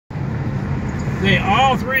They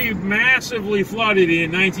all three massively flooded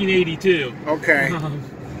in 1982. Okay.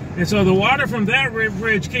 And so the water from that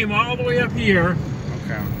bridge came all the way up here.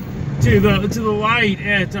 Okay. To the light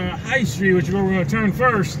at High Street, which is where we're going to turn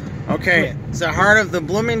first. Okay, it's the heart of the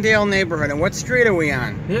Bloomingdale neighborhood. And what street are we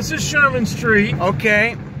on? This is Sherman Street.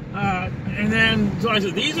 Okay. And then, so I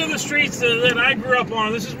said, these are the streets that I grew up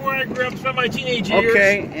on. This is where I grew up, spent my teenage years.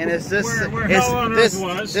 Okay, and is this where hell on earth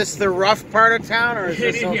was? Is this the rough part of town, or is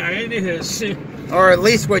this? Yeah, it is. Or at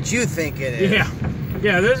least what you think it is.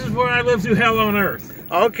 Yeah. This is where I lived through hell on earth.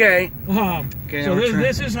 Okay. Okay. So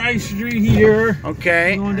this is High Street here.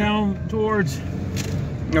 Okay. Going down towards.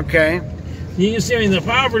 Okay. You can see, I mean, the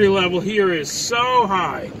poverty level here is so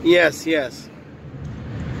high. Yes. Yes.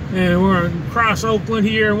 And we're across Oakland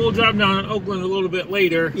here, and we'll drop down to Oakland a little bit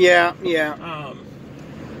later. Yeah. Yeah.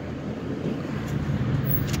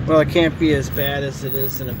 Well, it can't be as bad as it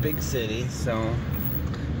is in a big city, so.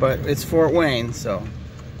 But it's Fort Wayne, so.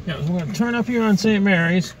 Yeah, we're going to turn up here on St.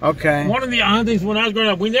 Mary's. Okay. One of the odd things when I was growing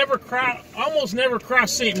up, we almost never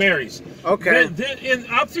crossed St. Mary's. Okay.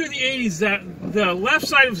 Up through the 80s, the left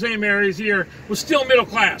side of St. Mary's here was still middle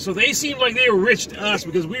class. So they seemed like they were rich to us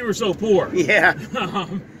because we were so poor. Yeah.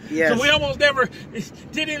 Yes. So we almost never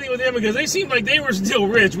did anything with them because they seemed like they were still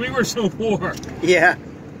rich. We were so poor. Yeah.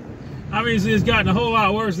 Obviously, it's gotten a whole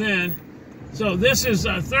lot worse then. So this is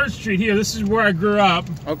 3rd Street here. This is where I grew up.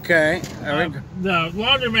 Okay. The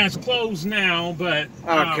laundromat's closed now, but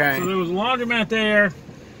okay. So there was a laundromat there.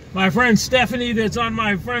 My friend Stephanie, that's on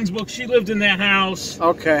my friend's book, she lived in that house.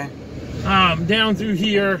 Okay. Down through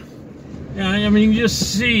here. I mean, you can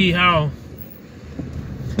just see how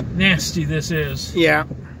nasty this is. Yeah.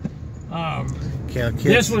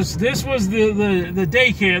 This was the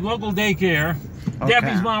daycare, local daycare. Okay.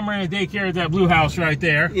 Deputy's mom ran a daycare at that blue house right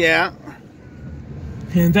there. Yeah.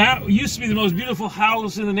 And that used to be the most beautiful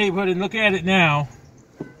house in the neighborhood, and look at it now.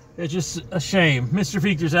 It's just a shame. Mr.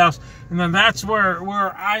 Fiechter's house. And then that's where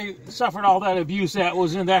I suffered all that abuse at,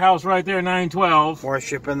 was in that house right there, 912.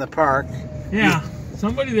 Worship in the park. Yeah.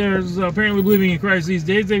 Somebody there is apparently believing in Christ these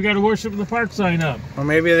days. They've got a worship in the park sign up. Or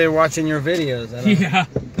maybe they're watching your videos. I don't know. Yeah.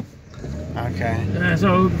 Okay.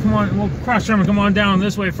 So come on, we'll cross Sherman, come on down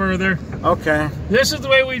this way further. Okay. This is the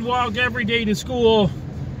way we'd walk every day to school.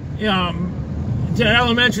 To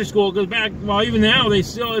elementary school, because even now it's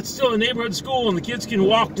still a neighborhood school and the kids can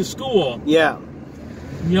walk to school. Yeah.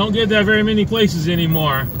 You don't get that very many places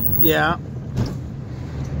anymore. Yeah.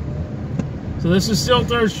 So this is still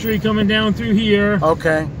 3rd Street coming down through here.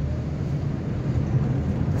 Okay.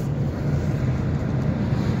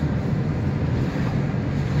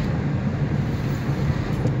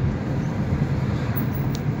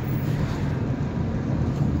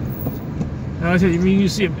 I said, you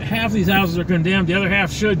see half these houses are condemned, the other half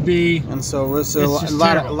should be. And so was there a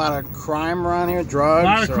lot of crime around here, drugs? A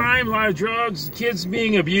lot of crime, a lot of drugs, kids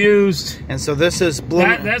being abused. And so this is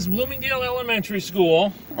that's Bloomingdale Elementary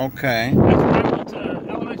School. Okay. That's where I went to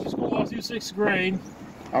elementary school all through 6th grade.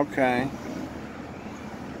 Okay.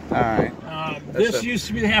 All right. This used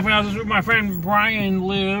to be the halfway house where my friend Brian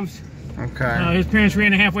lived. Okay. His parents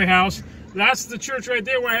ran a halfway house. That's the church right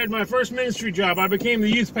there where I had my first ministry job. I became the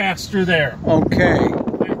youth pastor there. Okay.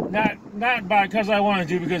 Not because I wanted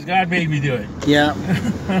to, because God made me do it. Yeah.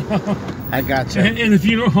 I got you. In the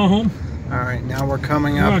funeral home. All right, now we're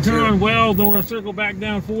coming up. We're going to turn on Weld, then we're going to circle back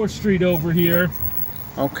down 4th Street over here.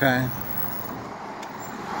 Okay.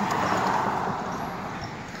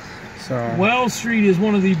 So Wells Street is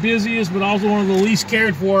one of the busiest, but also one of the least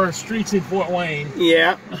cared for streets in Fort Wayne.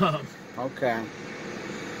 Yeah. Okay.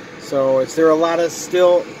 So is there a lot of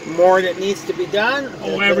still more that needs to be done?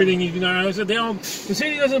 Oh, everything needs to be done. I said the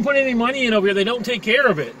city doesn't put any money in over here. They don't take care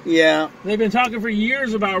of it. Yeah. They've been talking for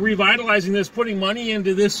years about revitalizing this, putting money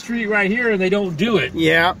into this street right here, and they don't do it.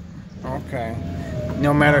 Yeah. Okay.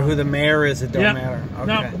 No matter who the mayor is, it don't matter. Okay.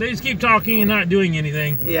 No, they just keep talking and not doing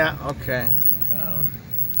anything. Yeah. Okay.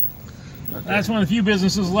 Okay. That's one of the few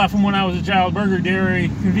businesses left from when I was a child. Burger Dairy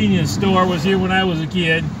Convenience Store was here when I was a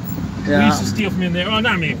kid. Yeah. We used to steal from in there. Oh,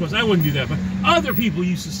 not me, of course. I wouldn't do that, but other people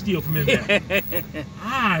used to steal from in there.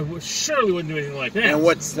 I surely wouldn't do anything like that. And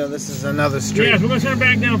this is another street. Yeah, we're going to turn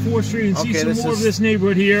back down 4th Street and see some more of this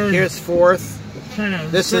neighborhood here. Here's 4th.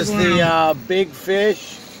 This is the Big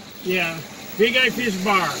Fish. Yeah, Big Eye Fish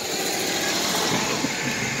Bar.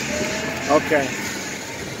 Okay.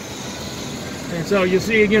 And so you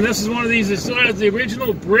see, again, this is one of these that still has the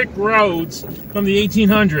original brick roads from the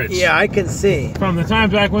 1800s. Yeah, I can see. From the time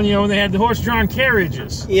back when, when they had the horse-drawn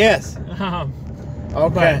carriages. Yes.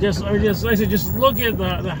 Okay. Just like I said, just look at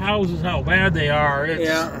the houses, how bad they are.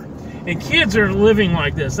 And kids are living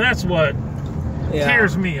like this. That's what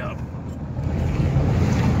tears me up.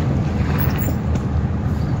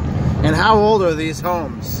 And how old are these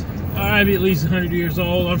homes? I'd be at least 100 years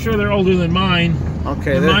old. I'm sure they're older than mine.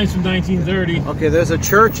 Okay. And mine's from 1930. Okay, there's a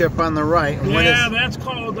church up on the right. Yeah, that's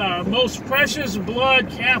called Most Precious Blood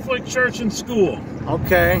Catholic Church and School.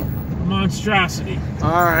 Okay. Monstrosity.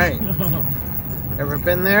 All right. Ever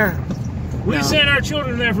been there? We sent our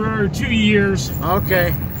children there for 2 years.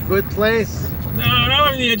 Okay. Good place? No,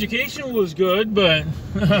 I mean, the education was good, but...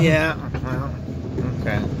 Yeah. Well,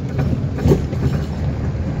 okay.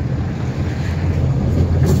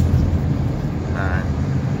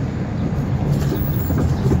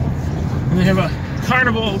 And they have a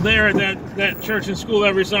carnival there at that church and school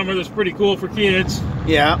every summer that's pretty cool for kids.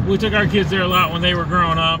 Yeah. We took our kids there a lot when they were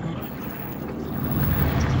growing up.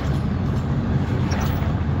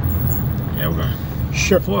 Yeah, we're going.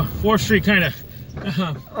 Sure. 4th Street kind of does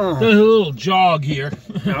a little jog here.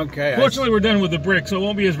 Okay. Fortunately, we're done with the brick, so it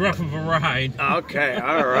won't be as rough of a ride. Okay.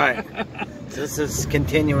 All right. This is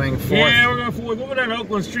continuing 4th. Yeah, we're going 4th. We'll go down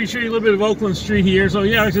Oakland Street, show you a little bit of Oakland Street here. So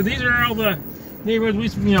yeah, like I said, these are all the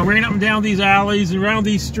neighborhoods. We ran up and down these alleys and around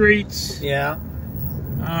these streets. Yeah.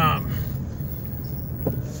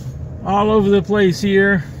 All over the place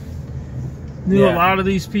here. Knew Yeah. a lot of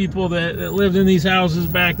these people that lived in these houses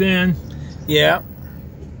back then. Yeah.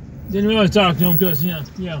 Didn't really talk to them because,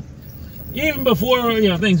 even before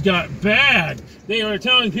things got bad, they were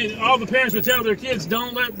telling kids, all the parents would tell their kids,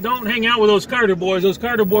 don't hang out with those Carter boys. Those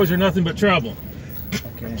Carter boys are nothing but trouble.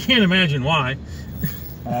 Okay. Can't imagine why.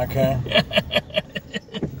 Okay.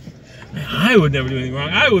 I would never do anything wrong.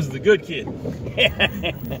 I was the good kid.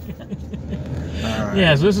 Right.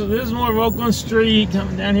 Yeah, so this is more of Oakland Street,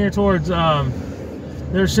 coming down here towards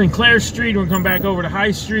there's Sinclair Street. We'll come back over to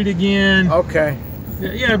High Street again. Okay.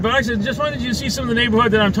 Yeah, but like I said, just wanted you to see some of the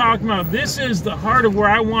neighborhood that I'm talking about. This is the heart of where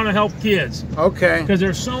I want to help kids. Okay. Because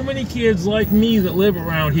there's so many kids like me that live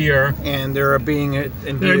around here. And they're being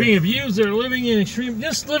abused. They're being abused. They're living in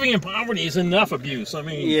just living in poverty is enough abuse. I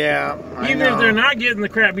mean, yeah, even if they're not getting the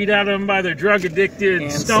crap beat out of them by their drug-addicted,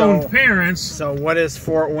 And stoned parents. So what is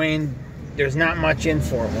Fort Wayne? There's not much in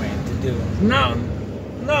Fort Wayne to do. No,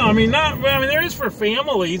 I mean, there is for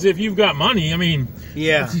families if you've got money. I mean,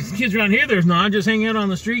 yeah. Kids around here, there's not. Just hang out on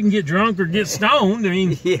the street and get drunk or get stoned. I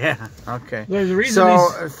mean, yeah. Okay. There's a reason.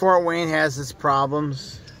 So Fort Wayne has its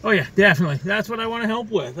problems. Oh yeah, definitely. That's what I want to help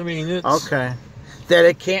with. I mean, it's okay. That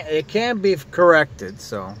it can be corrected.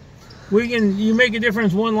 So you make a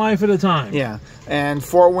difference one life at a time. Yeah, and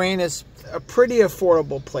Fort Wayne is a pretty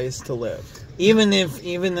affordable place to live. Even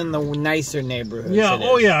in the nicer neighborhoods. Yeah.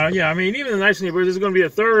 Oh yeah. I mean, even the nice neighborhoods is going to be a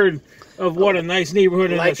third of what a nice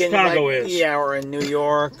neighborhood in Chicago is. Yeah, or in New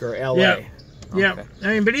York or LA. Yeah. Okay. Yeah. I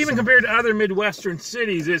mean, but even compared to other Midwestern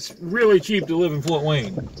cities, it's really cheap to live in Fort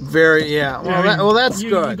Wayne. Very. Yeah. Well, that's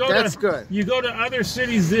good. That's good. You go to other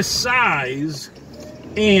cities this size,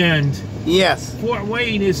 and yes, Fort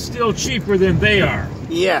Wayne is still cheaper than they are.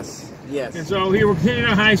 Yes. Yes. And so here we're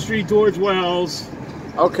continuing on High Street towards Wells.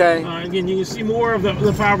 Okay. Again, you can see more of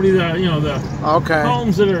the property, the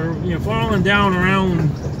homes that are falling down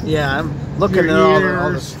around. Yeah, I'm looking at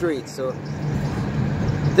all the streets. So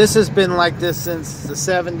this has been like this since the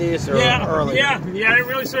 70s or earlier. Yeah. It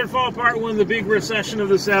really started to fall apart when the big recession of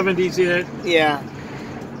the 70s hit. Yeah,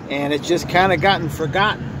 and it's just kind of gotten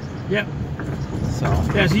forgotten. Yep.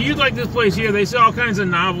 So you'd like this place here. They sell all kinds of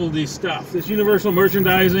novelty stuff. This universal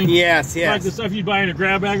merchandising. Yes. Like the stuff you'd buy in a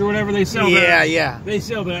grab bag or whatever. They sell that. Yeah. They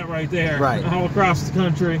sell that right there. Right. All across the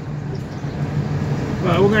country.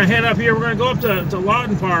 But we're going to head up here. We're going to go up to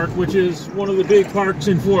Lawton Park, which is one of the big parks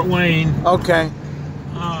in Fort Wayne. Okay.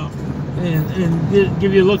 And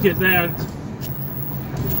give you a look at that.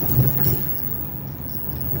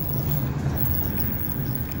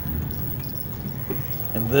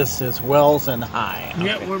 And this is Wells and High. Okay.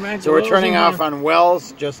 Yeah, we're back. So we're turning off on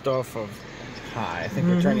Wells, just off of High. I think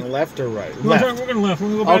we're turning left or right? Left. We're going left. We're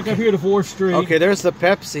going to go back up here to 4th Street. Okay, there's the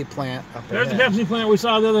Pepsi plant up There's ahead. the Pepsi plant we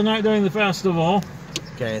saw the other night during the festival.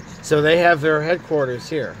 Okay, so they have their headquarters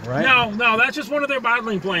here, right? No, that's just one of their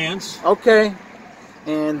bottling plants. Okay.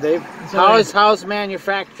 And how's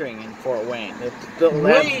manufacturing in Fort Wayne? It's built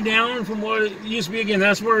way down from what it used to be. Again,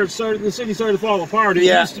 that's where the city started to fall apart. It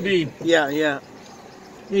used to be. Yeah.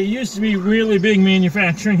 It used to be really big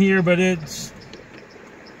manufacturing here, but it's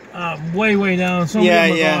way down. Some of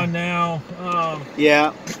them are gone now.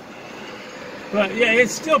 But yeah,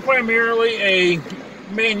 it's still primarily a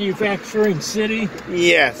manufacturing city.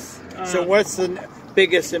 Yes. So what's the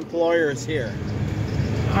biggest employers here?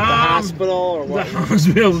 The hospital or what? The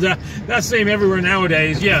hospital. That's the same everywhere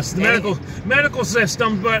nowadays. Yes, the medical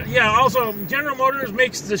system. But yeah, also General Motors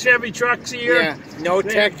makes the Chevy trucks here. Yeah. No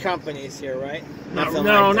tech companies here, right?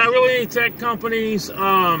 No, not really any tech companies.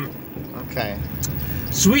 Okay.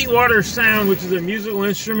 Sweetwater Sound, which is a musical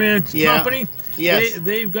instrument company, yes,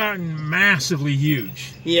 they've gotten massively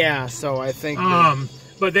huge. Yeah, so I think.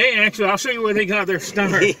 But they actually, I'll show you where they got their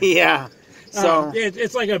start. Yeah. So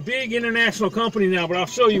it's like a big international company now, but I'll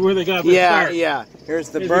show you where they got their start. Yeah. Here's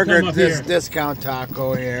the burger discount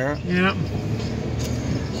taco here. Yeah.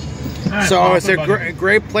 So it's a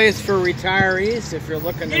great place for retirees if you're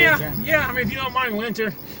looking to retire. Yeah, I mean, if you don't mind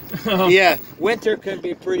winter. Yeah, winter can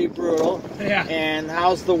be pretty brutal. Yeah. And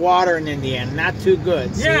how's the water in Indiana? Not too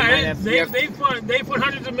good. So they put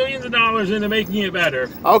hundreds of millions of dollars into making it better.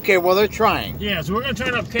 Okay, well, they're trying. Yeah, so we're going to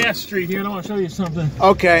turn up Cass Street here, and I want to show you something.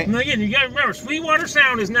 Okay. And again, you got to remember, Sweetwater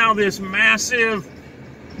Sound is now this massive,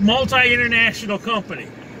 multi-international company.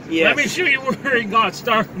 Yes. Let me show you where it got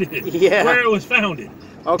started. Yeah. Where it was founded.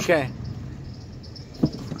 Okay.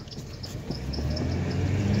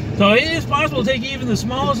 So it is possible to take even the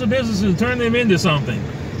smallest of businesses and turn them into something.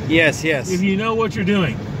 Yes, yes. If you know what you're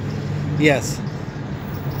doing. Yes.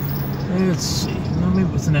 Let's see. No, maybe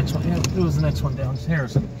it was the next one. Yeah, it was the next one down. It's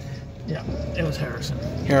Harrison. Yeah, it was Harrison.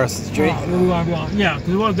 Harrison Street. Yeah,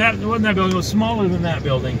 because it wasn't that building. It was smaller than that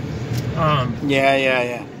building.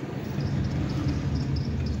 Yeah.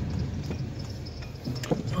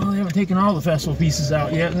 Well, they haven't taken all the festival pieces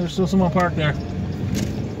out yet. There's still some on park there.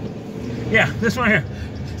 Yeah, this one here.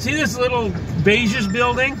 See this little beige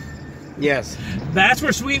building? Yes. That's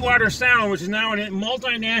where Sweetwater Sound, which is now a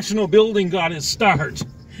multinational building, got its start.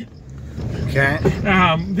 Okay.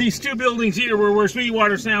 These two buildings here were where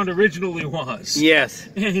Sweetwater Sound originally was. Yes.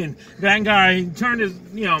 And that guy turned his,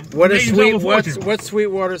 what's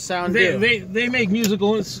Sweetwater Sound do? They make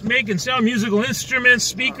and sell musical instruments,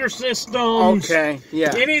 speaker systems. Okay.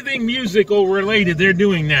 Yeah. Anything musical related, they're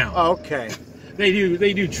doing now. Okay. They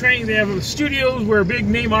have studios where big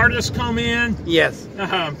name artists come in. Yes.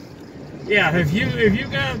 Yeah, if you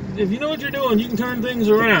know what you're doing, you can turn things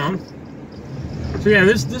around. So yeah,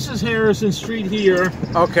 this is Harrison Street here.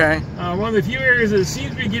 Okay. One of the few areas that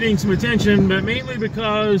seems to be getting some attention, but mainly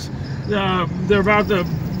because they're about to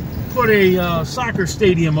put a soccer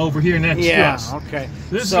stadium over here next to us. Okay.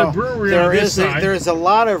 This is a brewery on this side. There's a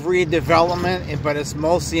lot of redevelopment, but it's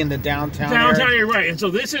mostly in the downtown area. Right. And so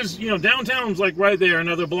this is, downtown's like right there,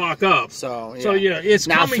 another block up. So yeah, it's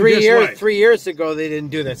now coming this way. 3 years ago they didn't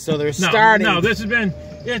do that, so they're starting. No, this has been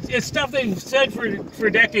it's stuff they've said for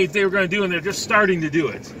decades they were going to do, and they're just starting to do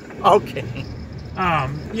it. Okay.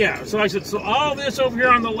 Yeah. So like I said, so all this over here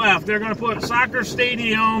on the left, they're going to put soccer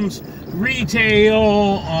stadiums, retail,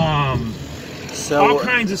 all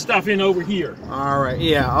kinds of stuff in over here. All right.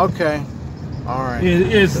 Yeah. Okay. All right.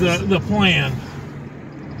 Is the plan.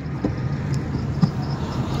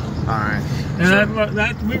 All right. And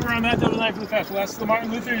that we were on that the other night for the festival. That's the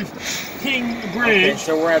Martin Luther King Bridge. Okay,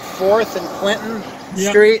 so we're at 4th and Clinton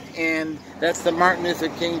Street, and that's the Martin Luther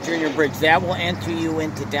King Jr. Bridge. That will enter you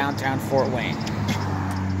into downtown Fort Wayne.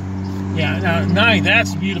 Yeah, night.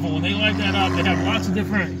 That's beautiful. When they light that up, they have lots of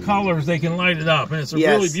different colors they can light it up, and it's a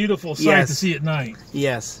really beautiful sight to see at night.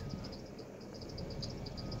 Yes.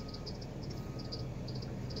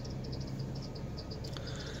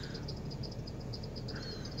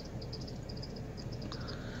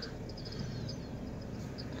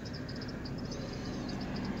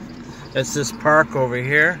 That's this park over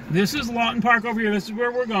here. This is Lawton Park over here. This is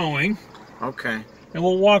where we're going. Okay. And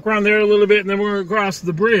we'll walk around there a little bit, and then we're going to cross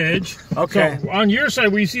the bridge. Okay. So on your side,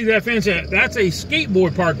 where you see that fence, that's a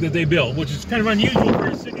skateboard park that they built, which is kind of unusual for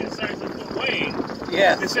a city the size of Fort Wayne.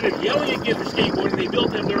 Yeah. Instead of yelling at kids for skateboarding, they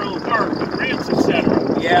built them their own park with ramps,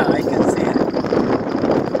 etc. Yeah, I can see it.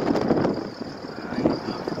 I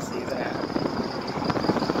can see that.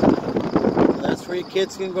 That's where your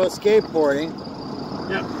kids can go skateboarding.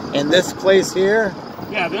 Yep. And this place here?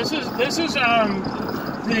 Yeah, this is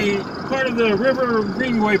the part of the River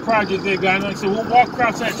Greenway project they've got. Like I said, we'll walk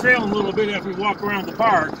across that trail a little bit after we walk around the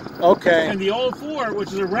park. Okay. And the old fort,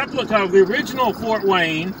 which is a replica of the original Fort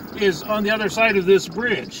Wayne, is on the other side of this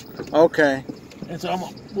bridge. Okay. And so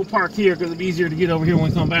we'll park here because it'll be easier to get over here when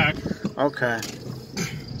we come back. Okay.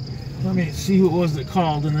 Let me see who it was that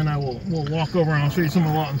called, and then we'll walk over and I'll show you some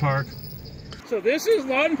of Lawton Park. So this is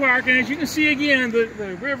Lawton Park, and as you can see again,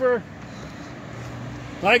 the river,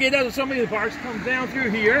 like it does with so many of the parks, comes down through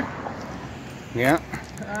here. Yeah.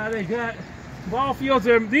 They got ball fields.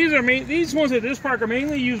 These ones at this park are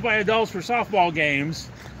mainly used by adults for softball games.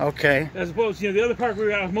 Okay. As opposed to the other park we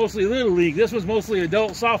were at was mostly Little League. This was mostly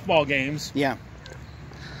adult softball games. Yeah.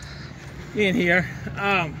 In here.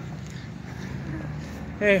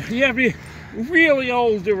 You have to be really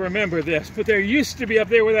old to remember this, but there used to be up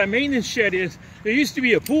there where that maintenance shed is, there used to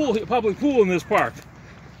be a public pool in this park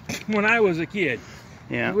when I was a kid.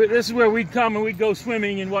 Yeah. This is where we'd come and we'd go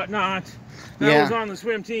swimming and whatnot. I was on the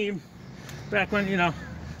swim team back when, you know,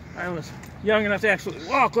 I was young enough to actually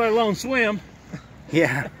walk, let alone swim.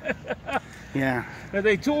 Yeah. Yeah. But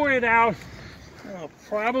they tore it out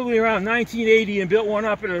probably around 1980 and built one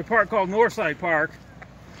up at a park called Northside Park,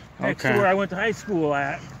 next to where I went to high school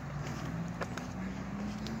at.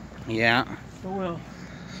 Yeah. So we'll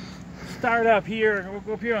start up here. We'll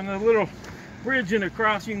go up here on the little bridge and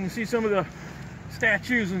across. You can see some of the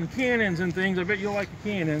statues and cannons and things. I bet you'll like the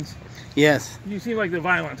cannons. Yes. You seem like the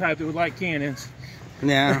violent type that would like cannons.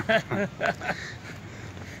 Yeah.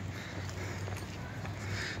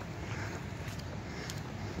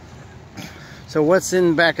 So what's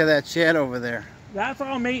in the back of that shed over there? That's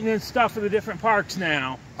all maintenance stuff for the different parks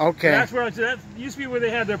now. Okay. So that's where that used to be where they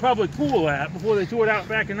had their public pool at before they tore it out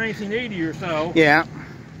back in 1980 or so. Yeah.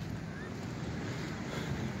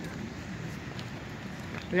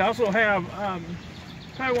 They also have,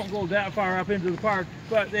 probably won't go that far up into the park,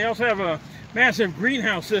 but they also have a massive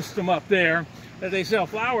greenhouse system up there that they sell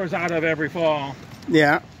flowers out of every fall.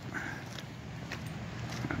 Yeah.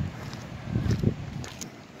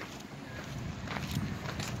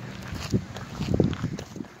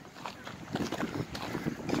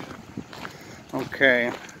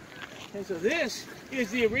 Okay. And so this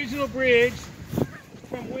is the original bridge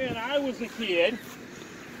from when I was a kid.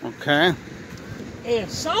 Okay. And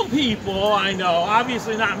some people I know,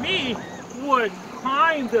 obviously not me, would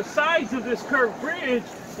climb the sides of this curved bridge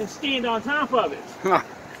and stand on top of it. Huh.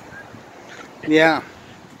 Yeah.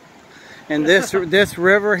 And this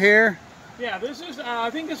river here? Yeah, this is,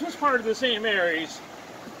 I think this was part of the St. Mary's.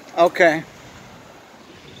 Okay.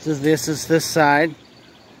 So this is this side.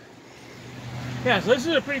 Yeah, so this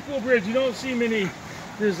is a pretty cool bridge. You don't see many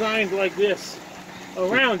designs like this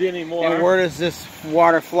around anymore. And where is this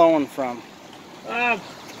water flowing from?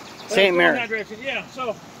 St. Mary. Yeah,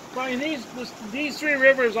 so these three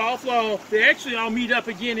rivers all flow. They actually all meet up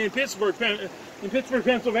again in Pittsburgh,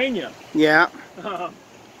 Pennsylvania. Yeah.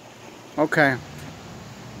 Okay.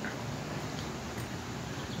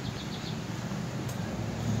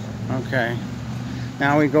 Okay.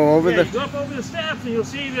 Now we go over you go up over the steps and you'll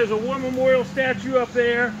see there's a war memorial statue up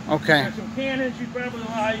there. Okay. There's some cannons you'd probably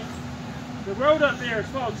like. The road up there is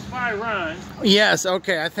called Spy Run. Yes,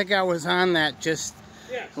 okay. I think I was on that just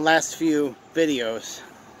last few videos.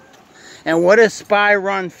 And what is Spy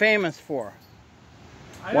Run famous for?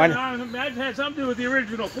 I don't know. I imagine it had something to do with the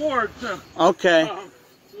original Ford. So, okay.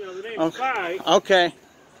 You know, the name Spy. Okay.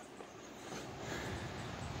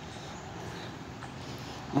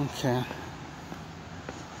 Okay.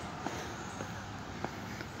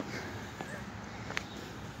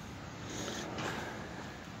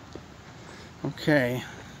 Okay.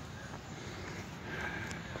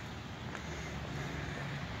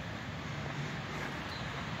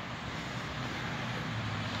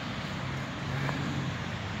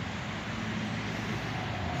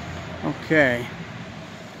 Okay.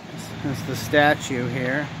 That's the statue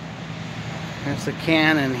here. There's the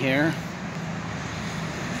cannon here.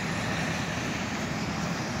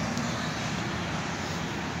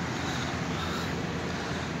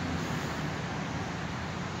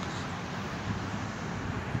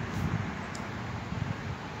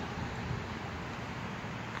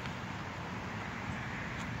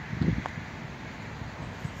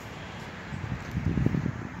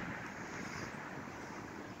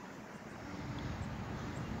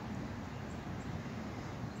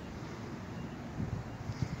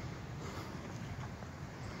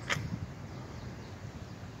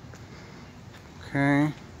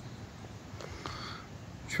 Okay.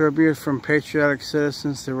 Tribute from patriotic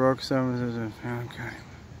citizens to rock summons. Okay.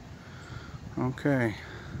 Okay.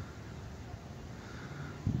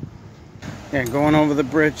 Yeah, going over the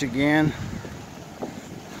bridge again. I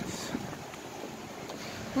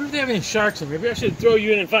wonder if they have any sharks in here. Maybe I should throw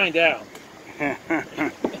you in and find out. There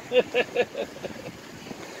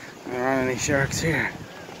aren't any sharks here.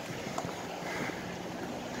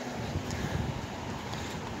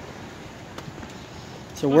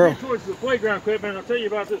 So we're towards the playground equipment. I'll tell you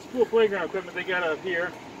about this cool playground equipment they got up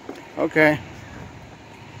here. okay.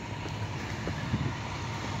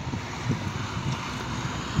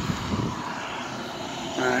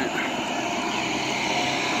 All right.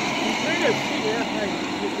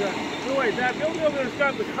 Anyway, that building over there's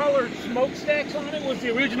got the colored smokestacks on it was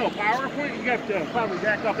the original power plant. You got to probably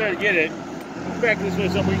back up there to get it. Back this way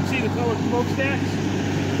somewhere. You can see the colored smokestacks.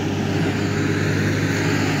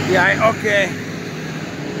 Yeah. Okay.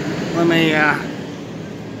 Let me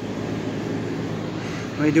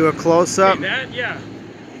do a close-up. Okay, that, yeah.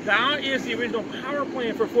 That is the original power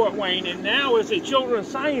plant for Fort Wayne, and now it's a children's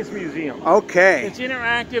science museum. Okay. It's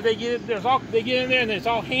interactive. They get in there, and it's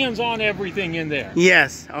all hands-on everything in there.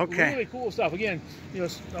 Yes. Okay. Really cool stuff. Again,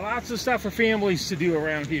 lots of stuff for families to do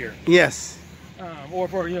around here. Yes. Or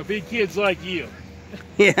for big kids like you.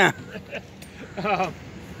 Yeah.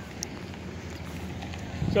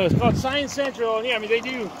 So it's called Science Central, and yeah, I mean they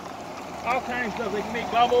do all kinds of stuff. They can make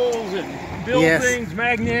bubbles and build things,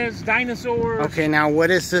 magnets, dinosaurs. Okay, now what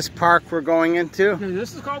is this park we're going into?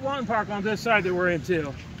 This is called Lawton Park on this side that we're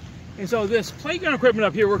into. And so this playground equipment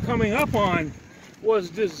up here we're coming up on was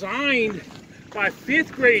designed by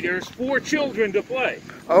 5th graders for children to play.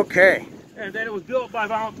 Okay. And then it was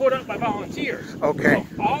put up by volunteers. Okay.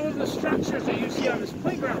 So all of the structures that you see on this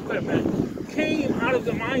playground equipment came out of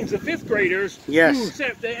the minds of 5th graders. Yes. Who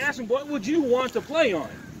said, they asked them, what would you want to play on?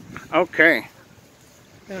 Okay.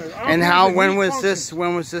 And when was this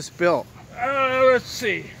built? Let's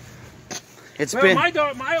see.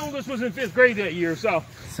 My oldest was in 5th grade that year, so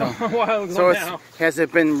a while ago now. Has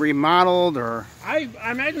it been remodeled, or? I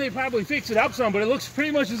imagine they probably fixed it up some, but it looks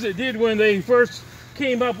pretty much as it did when they first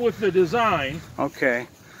came up with the design. Okay.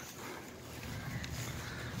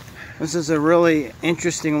 This is a really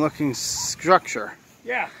interesting looking structure.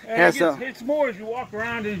 Yeah, and it's more as you walk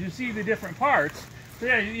around as you see the different parts. So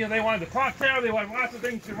yeah, they wanted the clock tower, they wanted lots of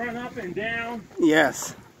things to run up and down.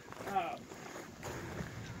 Yes.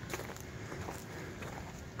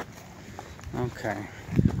 Okay.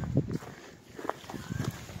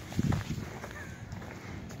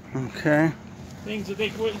 Okay. Things that they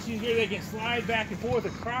see here, they can slide back and forth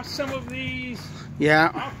across some of these.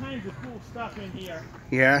 Yeah. All kinds of cool stuff in here.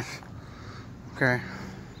 Yes. Okay.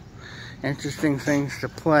 Interesting things to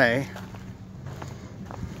play.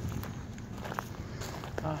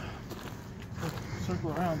 Let's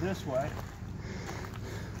circle around this way.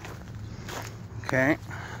 Okay.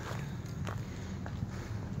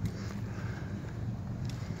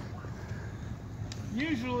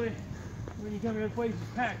 Usually, when you come to a place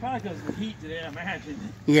that's packed, probably because of the heat today, I imagine.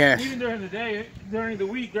 Yes. Even during the day, during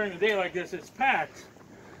the day like this, it's packed.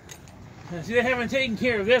 And see, they haven't taken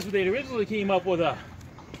care of this, but they originally came up with a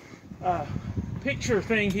picture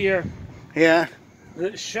thing here. Yeah.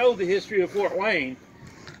 That showed the history of Fort Wayne.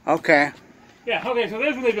 Okay. Yeah. Okay. So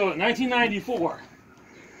there's when they built it, 1994.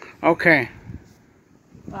 Okay.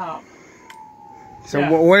 So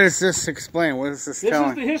what does this explain? What is this telling?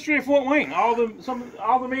 This is the history of Fort Wayne. All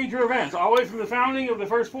the major events, all the way from the founding of the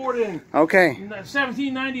first fort in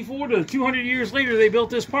 1794 to 200 years later, they built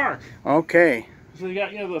this park. Okay. So you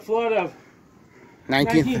got the flood of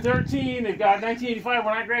 1913. They've got 1985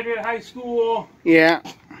 when I graduated high school. Yeah.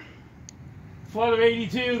 Flood of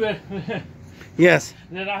 '82 that yes.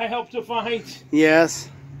 that I helped to fight. Yes.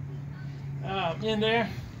 In there.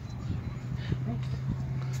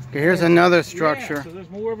 Okay, here's another structure. Yeah, so there's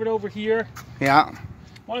more of it over here. Yeah.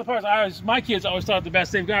 One of the parts my kids always thought the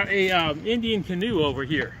best. They've got a Indian canoe over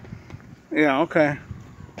here. Yeah. Okay.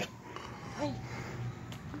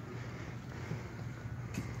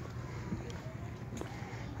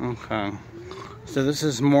 Okay. So this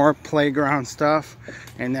is more playground stuff,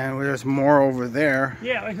 and then there's more over there.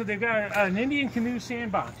 Yeah, like I said, they've got an Indian canoe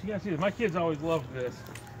sandbox. You guys see this? My kids always loved this.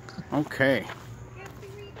 Okay.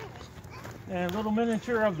 And a little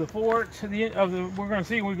miniature of the fort. We're going to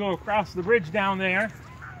see when we go across the bridge down there.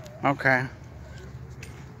 Okay.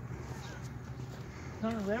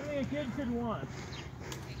 Everything a kid could want.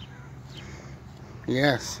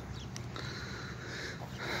 Yes.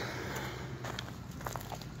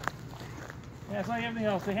 Yeah, it's like everything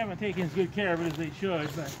else. They haven't taken as good care of it as they should.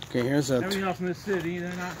 But okay, here's everything else in this city,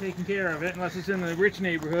 they're not taking care of it unless it's in the rich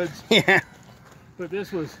neighborhoods. Yeah. But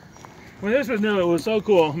this was, when this was new, it was so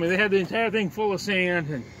cool. I mean, they had the entire thing full of sand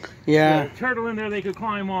and yeah, a turtle in there they could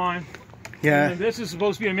climb on. Yeah. And this is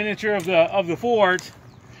supposed to be a miniature of the fort,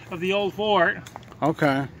 of the old fort.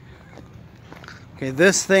 Okay. Okay,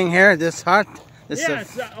 this thing here, this hut. Yeah,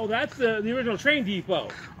 that's the original train depot.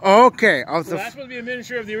 Okay. So that's supposed to be a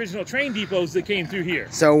miniature of the original train depots that came through here.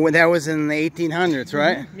 So that was in the 1800s,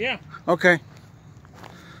 right? Mm-hmm. Yeah. Okay.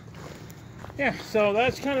 Yeah, so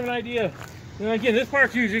that's kind of an idea. And again, this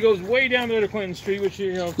park usually goes way down there to Clinton Street, which,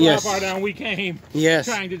 yes, far down we came. Yes.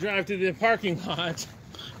 Trying to drive to the parking lot.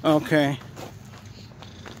 Okay.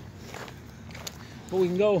 But we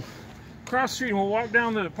can go across the street and we'll walk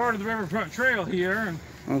down the part of the riverfront trail here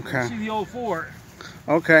and see the old fort.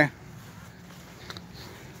 Okay.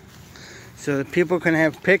 So that people can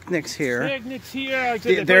have picnics here. Picnics here. Like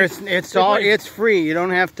it's free. You don't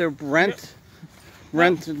have to rent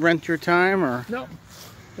your time, or no.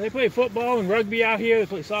 They play football and rugby out here. They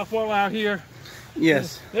play softball out here.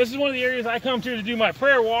 Yes. This is one of the areas I come to do my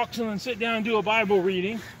prayer walks and then sit down and do a Bible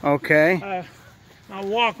reading. Okay. I'll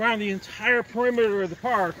walk around the entire perimeter of the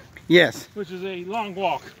park. Yes. Which is a long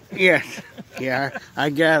walk. Yes. Yeah, I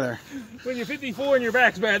gather. When you're 54 and your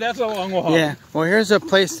back's bad, that's a long walk. Yeah. Well, here's a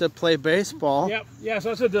place to play baseball. Yep. Yeah,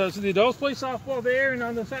 so the adults play softball there, and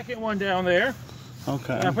on the second one down there.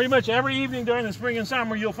 Okay. Pretty much every evening during the spring and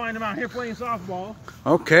summer, you'll find them out here playing softball.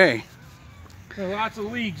 Okay. There's lots of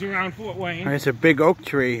leagues around Fort Wayne. There's a big oak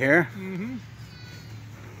tree here. Mm-hmm.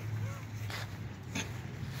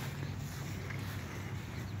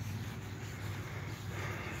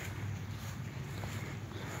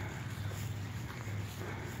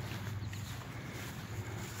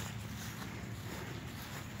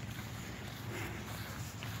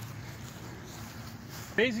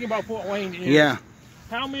 Amazing about Fort Wayne is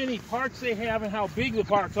how many parks they have and how big the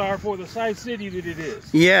parks are for the size city that it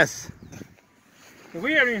is. Yes. And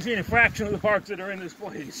we haven't even seen a fraction of the parks that are in this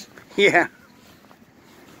place. Yeah.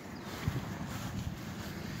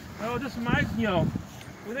 Well, just reminds me,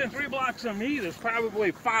 within 3 blocks of me, there's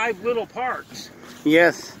probably 5 little parks.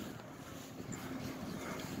 Yes.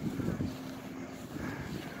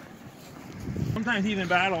 Sometimes even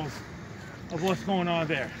battles of what's going on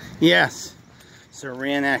there. Yes. So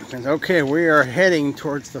reenactments. Okay, we are heading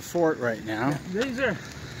towards the fort right now.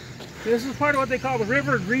 This is part of what they call the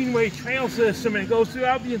River Greenway Trail System, and it goes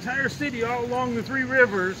throughout the entire city, all along the 3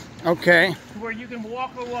 rivers. Okay. Where you can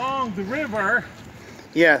walk along the river.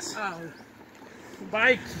 Yes.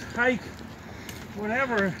 Bike, hike,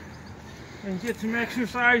 whatever, and get some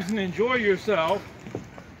exercise and enjoy yourself.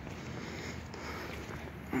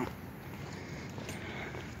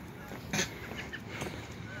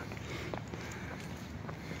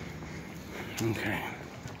 Okay.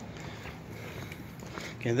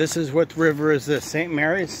 Okay, this is what river is this? St.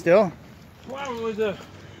 Mary's still? Well, it was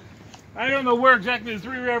I don't know where exactly the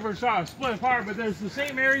 3 rivers are split apart, but there's the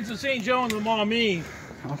St. Mary's, the St. Joe, and the Maumee.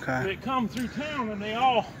 Okay. They come through town and they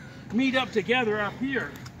all meet up together up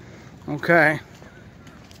here. Okay.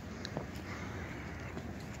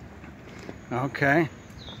 Okay.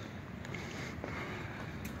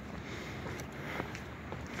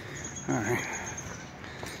 All right.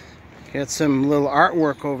 Got some little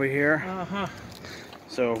artwork over here. Uh-huh.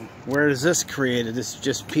 So where is this created? This is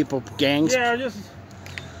just people, gangs? Yeah,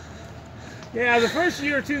 the first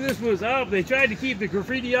year or 2 this was up, they tried to keep the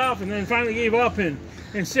graffiti off and then finally gave up and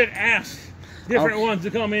instead asked different ones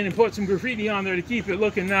to come in and put some graffiti on there to keep it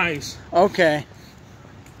looking nice. Okay.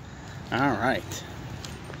 All right.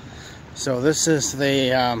 So this is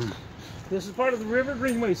the... this is part of the River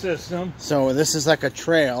Greenway system. So this is like a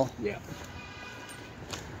trail. Yeah.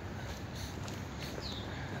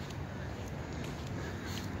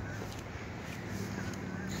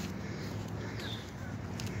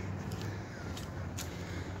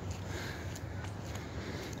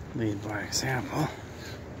 Lead by example.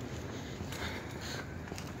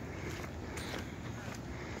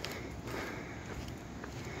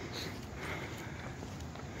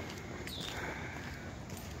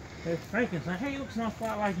 Hey, Frankenstein, hey, he looks an awful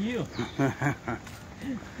lot like you.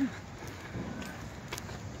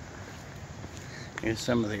 Here's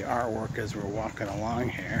some of the artwork as we're walking along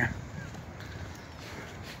here.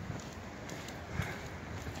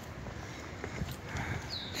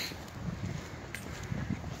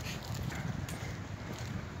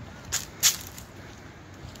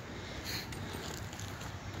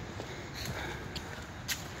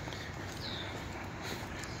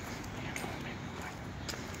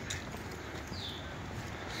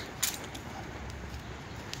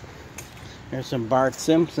 There's some Bart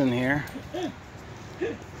Simpson here.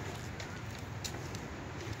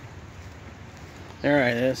 There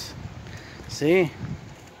it is. See?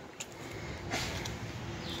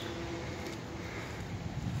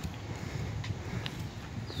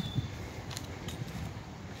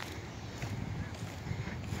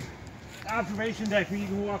 Observation deck where you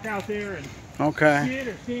can walk out there and see it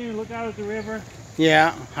or stand and look out at the river.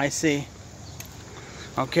 Yeah, I see.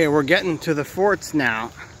 Okay, we're getting to the forts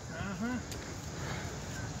now.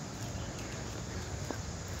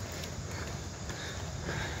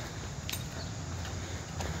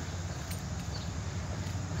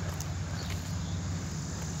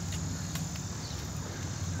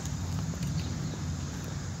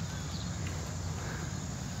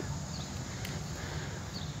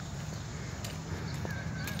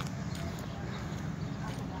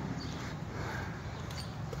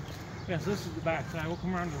 Yes, this is the back side. We'll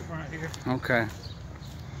come around to the front here. Okay.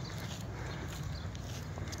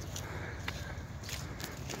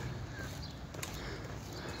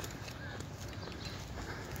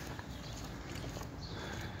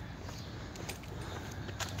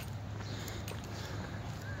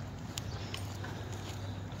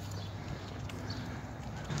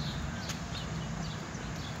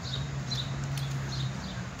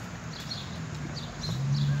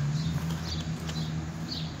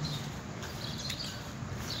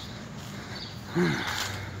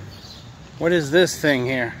 What is this thing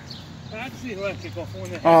here? That's the electrical one.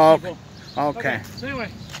 Oh, okay. So anyway,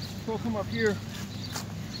 we'll come up here.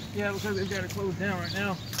 Yeah, it looks like they've got it closed down right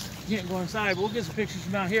now. You can't go inside, but we'll get some pictures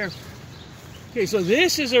from out here. Okay, so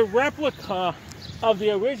this is a replica of the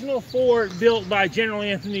original fort built by General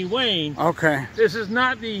Anthony Wayne. Okay. This is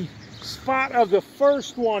not the spot of the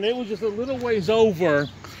first one. It was just a little ways over. Okay.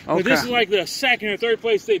 But this is like the second or third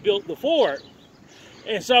place they built the fort.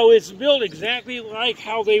 And so it's built exactly like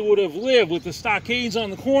how they would have lived, with the stockades on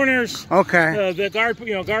the corners. Okay. The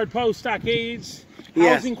guard post stockades,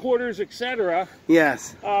 yes. Housing quarters, etc.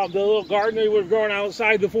 Yes. The little garden they would have grown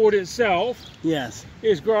outside the fort itself. Yes.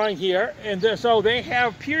 Is growing here, and so they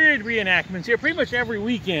have period reenactments here pretty much every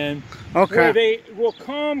weekend. Okay. Where they will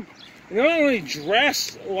come, and not only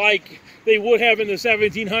dressed like they would have in the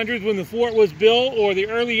 1700s when the fort was built, or the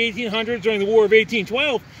early 1800s during the War of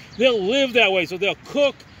 1812. They'll live that way, so they'll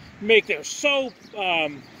cook, make their soap,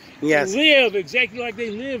 yes. live exactly like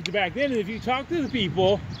they lived back then. And if you talk to the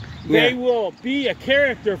people, yeah. they will be a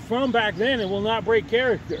character from back then and will not break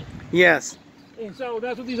character. Yes. And so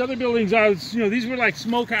that's what these other buildings are. You know, these were like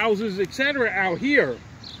smokehouses, etc. out here.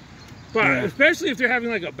 But yeah. Especially if they're having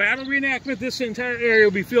like a battle reenactment, this entire area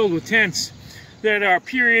will be filled with tents that are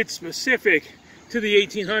period specific to the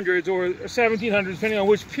 1800s or 1700s, depending on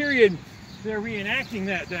which period they're reenacting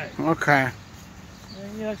that day. Okay.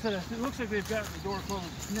 And yeah, like I said, it looks like they've got the door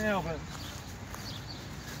closed now, but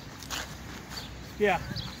yeah,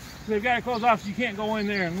 they've got it closed off so you can't go in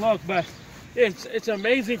there and look. But it's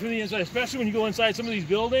amazing from the inside, especially when you go inside some of these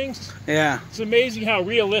buildings. Yeah. It's amazing how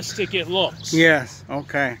realistic it looks. Yes.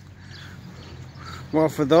 Okay. Well,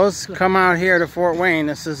 for those who come out here to Fort Wayne,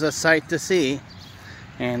 this is a sight to see.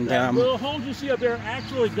 And the little holes you see up there are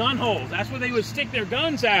actually gun holes. That's where they would stick their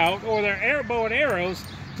guns out, or their bow and arrows,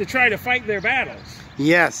 to try to fight their battles.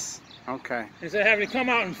 Yes. Okay. Instead of having to come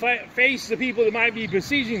out and face the people that might be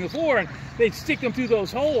besieging the fort, they'd stick them through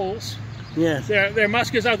those holes. Yes. Their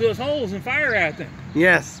muskets out those holes and fire at them.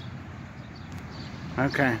 Yes.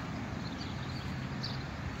 Okay.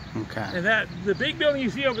 Okay. And the big building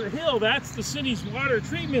you see over the hill, that's the city's water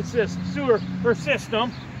treatment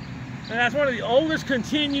system. And that's one of the oldest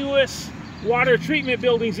continuous water treatment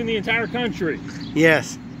buildings in the entire country.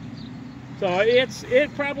 Yes. So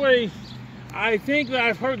it probably, I think that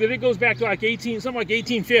I've heard that it goes back to like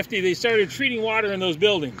 1850. They started treating water in those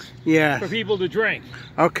buildings. Yeah. For people to drink.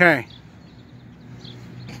 Okay.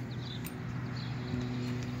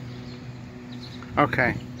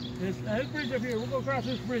 Okay. This bridge up here, we'll go across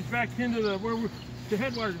this bridge back into the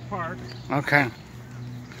Headwaters Park. Okay.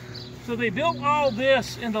 So they built all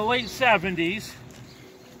this in the late 70s.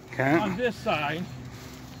 Okay. On this side.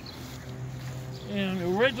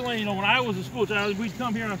 And originally, you know, when I was a school child, we'd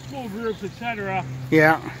come here on school groups, etc.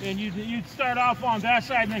 Yeah. And you'd start off on that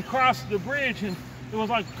side and then cross the bridge, and it was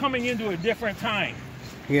like coming into a different time.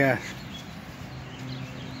 Yes.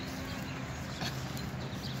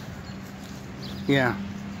 Yeah.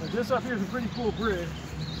 But this up here is a pretty cool bridge.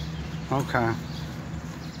 Okay.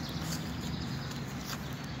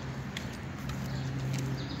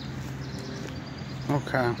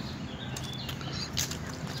 Okay.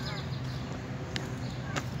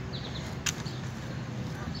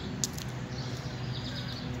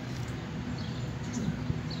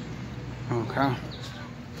 Okay.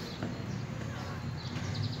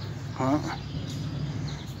 Huh?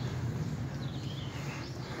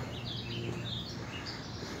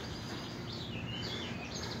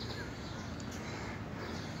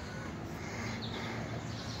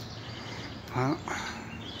 Huh?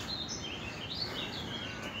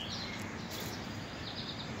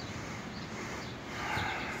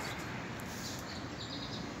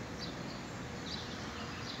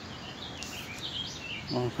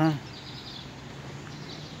 Okay.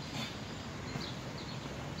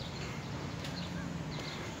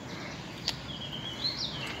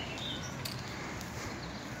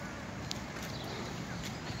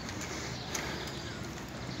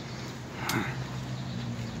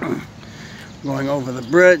 Going over the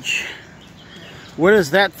bridge. What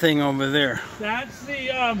is that thing over there? That's the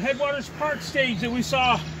Headwaters Park stage that we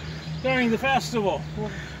saw during the festival.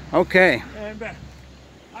 Okay. And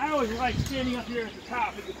I always like standing up here at the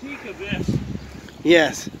top, at the peak of this.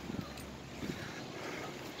 Yes.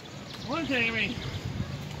 One thing, I mean,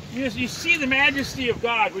 you see the majesty of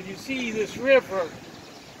God when you see this river,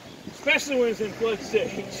 especially when it's in flood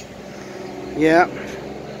stage. Yeah.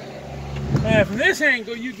 And from this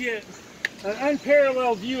angle, you get an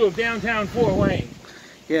unparalleled view of downtown Fort Wayne.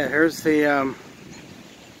 Yeah, here's the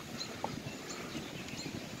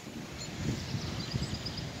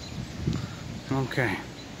okay.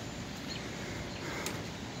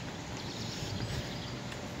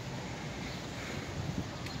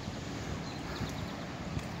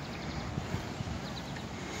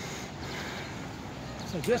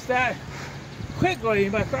 So just that quickly,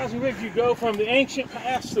 by crossing the bridge, you go from the ancient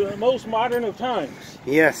past to the most modern of times.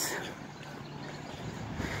 Yes.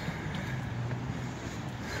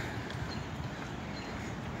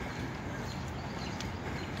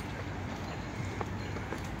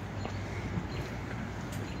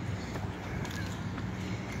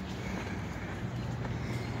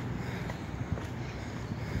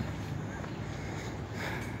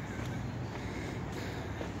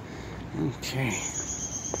 Okay.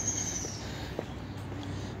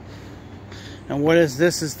 And what is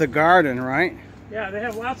this? Is the garden, right? Yeah, they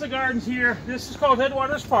have lots of gardens here. This is called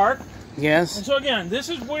Headwaters Park. Yes. And so again, this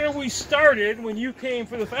is where we started when you came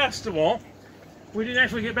for the festival. We didn't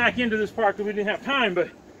actually get back into this park because we didn't have time, but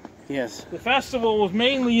yes, the festival was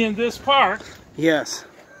mainly in this park. Yes.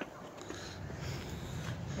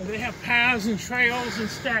 And they have paths and trails and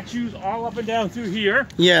statues all up and down through here.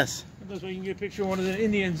 Yes. This way you can get a picture of one of the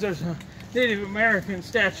Indians. There's a Native American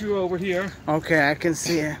statue over here. Okay, I can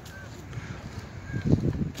see it.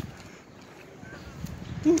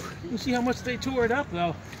 Ooh, you can see how much they tore it up,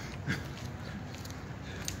 though.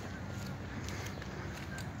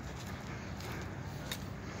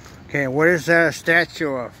 Okay, what is that a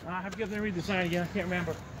statue of? I have to get them to read the sign again. I can't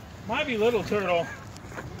remember. Might be Little Turtle,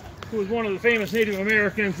 who was one of the famous Native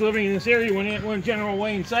Americans living in this area when General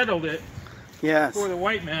Wayne settled it. Yes. For the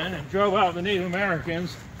white men and drove out the Native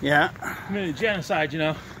Americans. Yeah. Committed genocide, you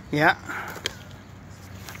know. Yeah.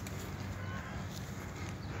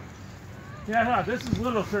 Yeah, this is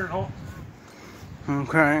Little Turtle.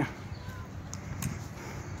 Okay.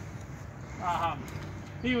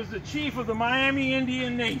 He was the chief of the Miami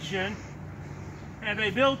Indian Nation, and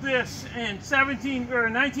they built this in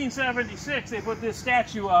 1976. They put this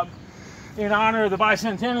statue up in honor of the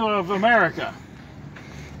bicentennial of America.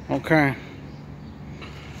 Okay.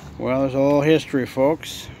 Well, there's a little history,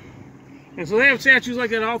 folks. And so they have statues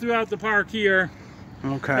like that all throughout the park here.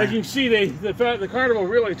 Okay. As you can see, the carnival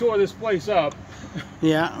really tore this place up.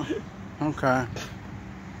 Yeah. Okay.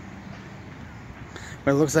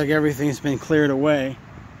 But it looks like everything's been cleared away.